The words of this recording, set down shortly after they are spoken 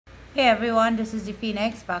Hey everyone, this is the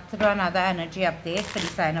Phoenix, back to do another energy update for the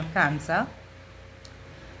sign of Cancer.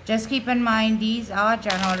 Just keep in mind these are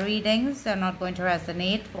general readings. They're not going to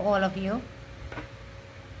resonate for all of you.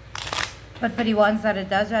 But for the ones that it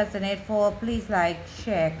does resonate for, please like,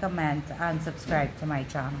 share, comment and subscribe to my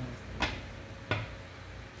channel.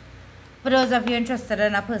 For those of you interested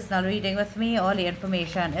in a personal reading with me, all the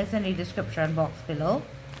information is in the description box below.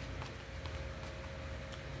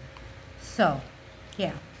 So,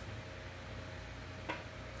 yeah.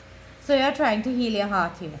 So you're trying to heal your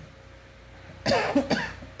heart here.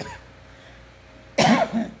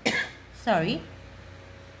 Sorry.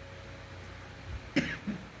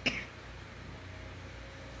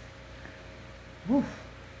 Oof.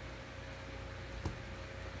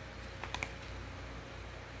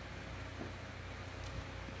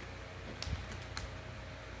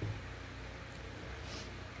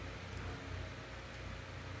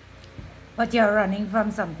 But you're running from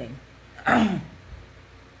something.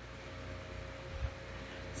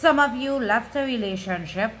 Some of you left a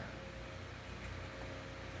relationship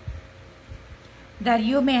that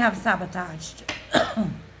you may have sabotaged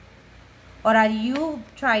or that you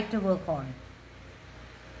tried to work on.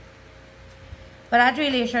 But that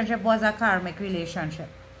relationship was a karmic relationship.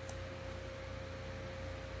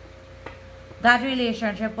 That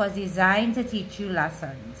relationship was designed to teach you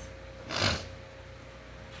lessons.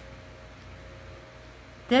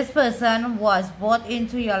 This person was brought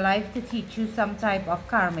into your life to teach you some type of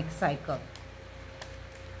karmic cycle.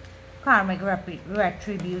 Karmic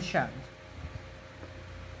retribution.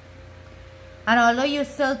 And although you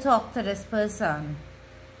still talk to this person,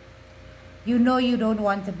 you know you don't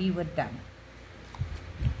want to be with them.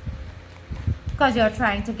 Because you're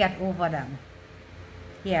trying to get over them.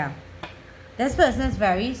 Yeah. This person is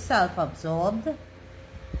very self-absorbed.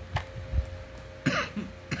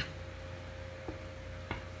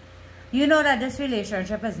 You know that this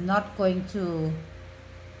relationship is not going to...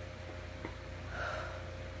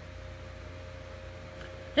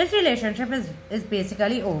 This relationship is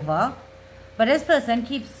basically over. But this person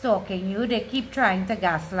keeps stalking you. They keep trying to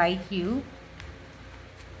gaslight you.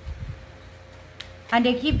 And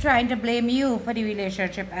they keep trying to blame you for the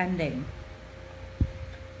relationship ending.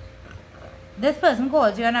 This person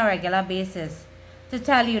calls you on a regular basis to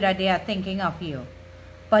tell you that they are thinking of you.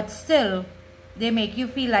 But still, they make you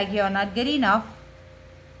feel like you're not good enough.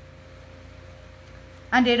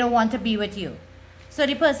 And they don't want to be with you. So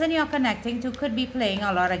the person you're connecting to could be playing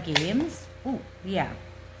a lot of games. Ooh, yeah.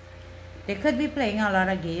 They could be playing a lot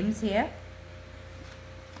of games here.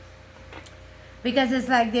 Because it's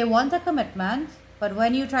like they want a commitment, but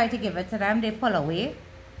when you try to give it to them, they pull away.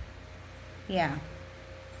 Yeah.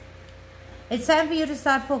 It's time for you to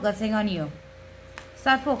start focusing on you.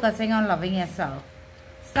 Start focusing on loving yourself.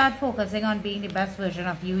 Start focusing on being the best version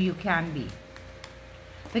of you can be.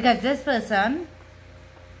 Because this person,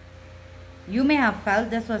 you may have felt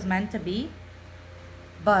this was meant to be,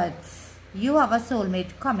 but you have a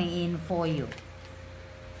soulmate coming in for you.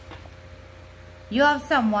 You have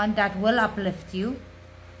someone that will uplift you,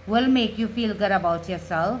 will make you feel good about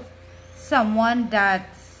yourself. Someone that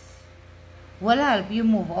will help you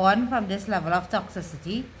move on from this level of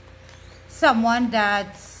toxicity. Someone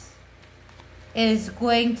that is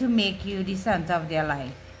going to make you the center of their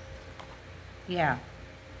life. Yeah.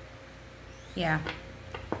 Yeah.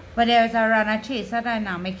 But there is a runner-chaser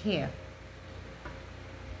dynamic here.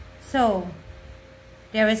 So,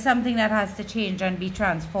 there is something that has to change and be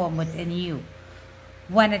transformed within you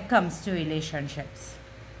when it comes to relationships.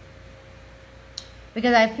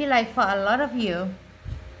 Because I feel like for a lot of you,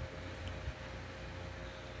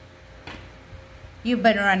 you've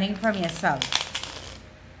been running from yourself.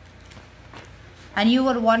 And you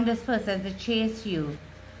would want this person to chase you,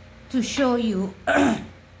 to show you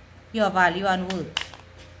your value and worth.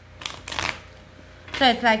 So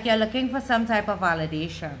it's like you're looking for some type of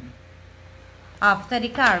validation after the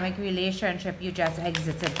karmic relationship you just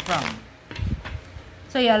exited from.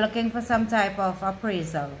 So you're looking for some type of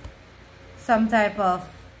appraisal, some type of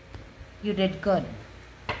you did good.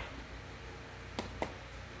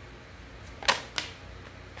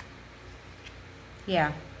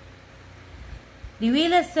 Yeah. The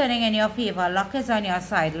wheel is turning in your favor. Luck is on your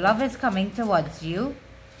side. Love is coming towards you.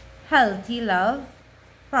 Healthy love.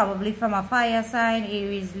 Probably from a fire sign,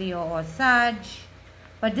 Aries, Leo, or Sag.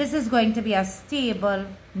 But this is going to be a stable,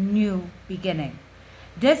 new beginning.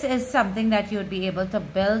 This is something that you'll be able to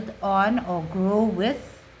build on or grow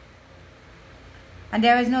with. And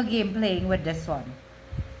there is no game playing with this one.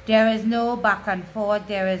 There is no back and forth.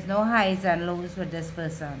 There is no highs and lows with this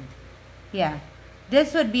person. Yeah.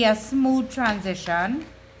 This would be a smooth transition.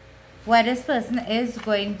 where this person is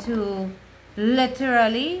going to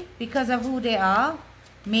literally, because of who they are,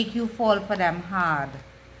 make you fall for them hard.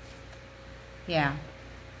 Yeah.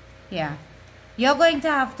 Yeah. You're going to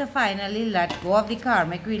have to finally let go of the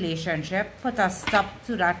karmic relationship, put a stop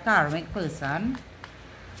to that karmic person,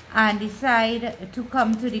 and decide to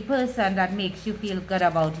come to the person that makes you feel good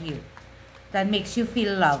about you, that makes you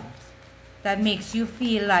feel loved, that makes you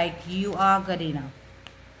feel like you are good enough.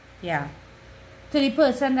 Yeah. To the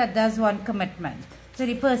person that does want commitment, to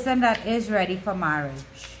the person that is ready for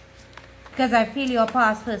marriage. Because I feel your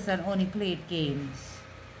past person only played games.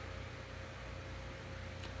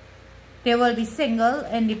 They will be single,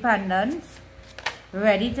 independent,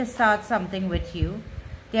 ready to start something with you.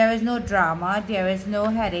 There is no drama, there is no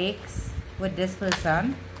headaches with this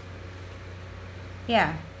person.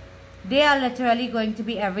 Yeah. They are literally going to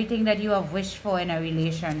be everything that you have wished for in a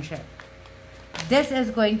relationship. This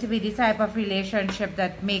is going to be the type of relationship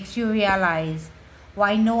that makes you realize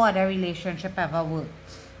why no other relationship ever worked.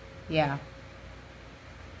 Yeah.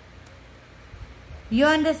 You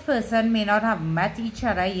and this person may not have met each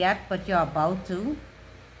other yet, but you're about to.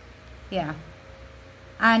 Yeah.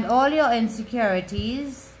 And all your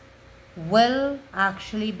insecurities will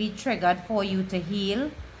actually be triggered for you to heal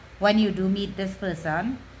when you do meet this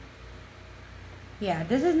person. Yeah,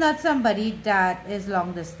 this is not somebody that is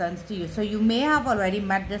long distance to you. So you may have already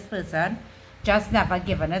met this person, just never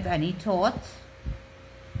given it any thought.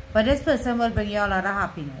 But this person will bring you a lot of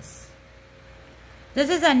happiness. This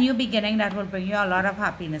is a new beginning that will bring you a lot of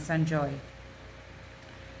happiness and joy.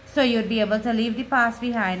 So you'd be able to leave the past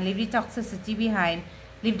behind, leave the toxicity behind,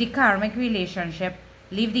 leave the karmic relationship,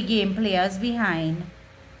 leave the game players behind.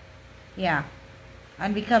 Yeah.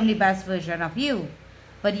 And become the best version of you.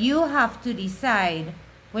 But you have to decide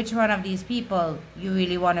which one of these people you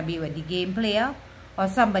really want to be with. The game player or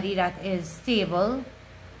somebody that is stable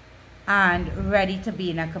and ready to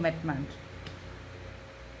be in a commitment.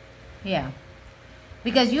 Yeah.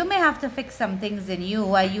 Because you may have to fix some things in you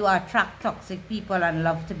where you attract toxic people and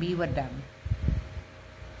love to be with them.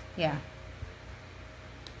 Yeah.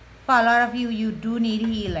 For a lot of you, you do need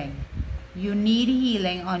healing. You need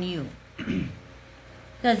healing on you.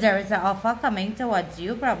 Because there is an offer coming towards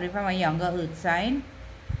you, probably from a younger earth sign.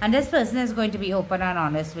 And this person is going to be open and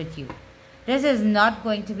honest with you. This is not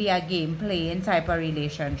going to be a game playing type of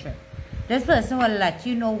relationship. This person will let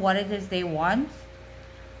you know what it is they want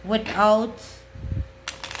without...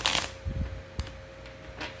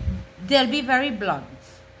 They'll be very blunt.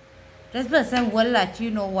 This person will let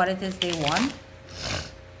you know what it is they want.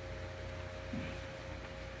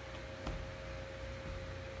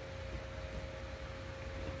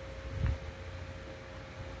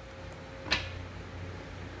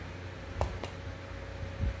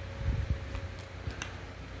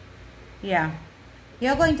 Yeah.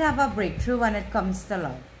 You're going to have a breakthrough when it comes to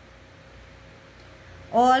love.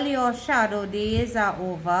 All your shadow days are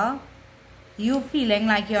over. You feeling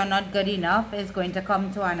like you're not good enough is going to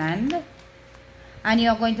come to an end. And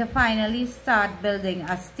you're going to finally start building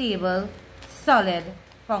a stable, solid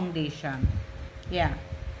foundation. Yeah.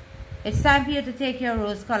 It's time for you to take your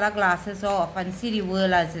rose-colored glasses off and see the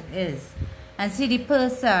world as it is. And see the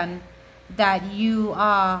person that you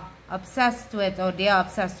are obsessed with, or they are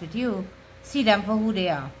obsessed with you. See them for who they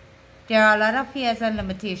are. There are a lot of fears and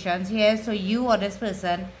limitations here. So you or this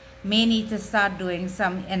person may need to start doing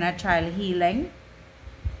some inner child healing.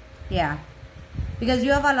 Yeah. Because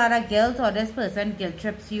you have a lot of guilt, or this person guilt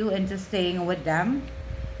trips you into staying with them.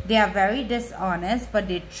 They are very dishonest, but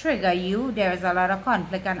they trigger you. There is a lot of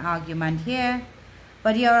conflict and argument here.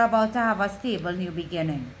 But you're about to have a stable new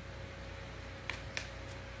beginning.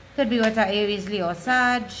 Could be with an Aries, Leo,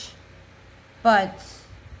 Sag. But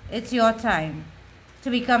it's your time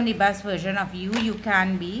to become the best version of you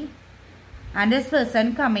can be. And this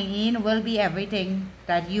person coming in will be everything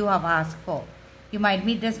that you have asked for. You might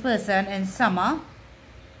meet this person in summer.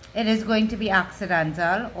 It is going to be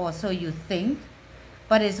accidental, or so you think.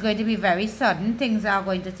 But it's going to be very sudden. Things are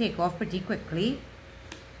going to take off pretty quickly.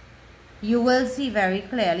 You will see very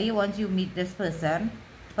clearly once you meet this person.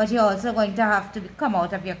 But you're also going to have to come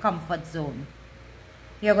out of your comfort zone.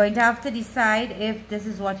 You're going to have to decide if this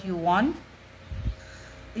is what you want.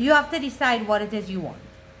 You have to decide what it is you want.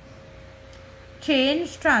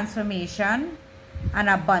 Change, transformation, and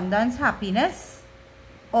abundance, happiness,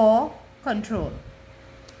 or control.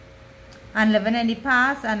 And living in the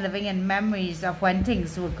past and living in memories of when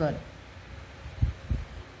things were good.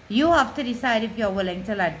 You have to decide if you're willing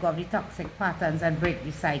to let go of the toxic patterns and break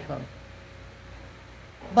the cycle.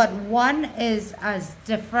 But one is as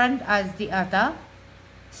different as the other.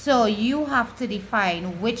 So you have to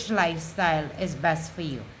define which lifestyle is best for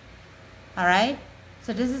you. Alright?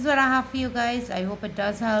 So this is what I have for you guys. I hope it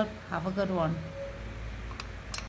does help. Have a good one.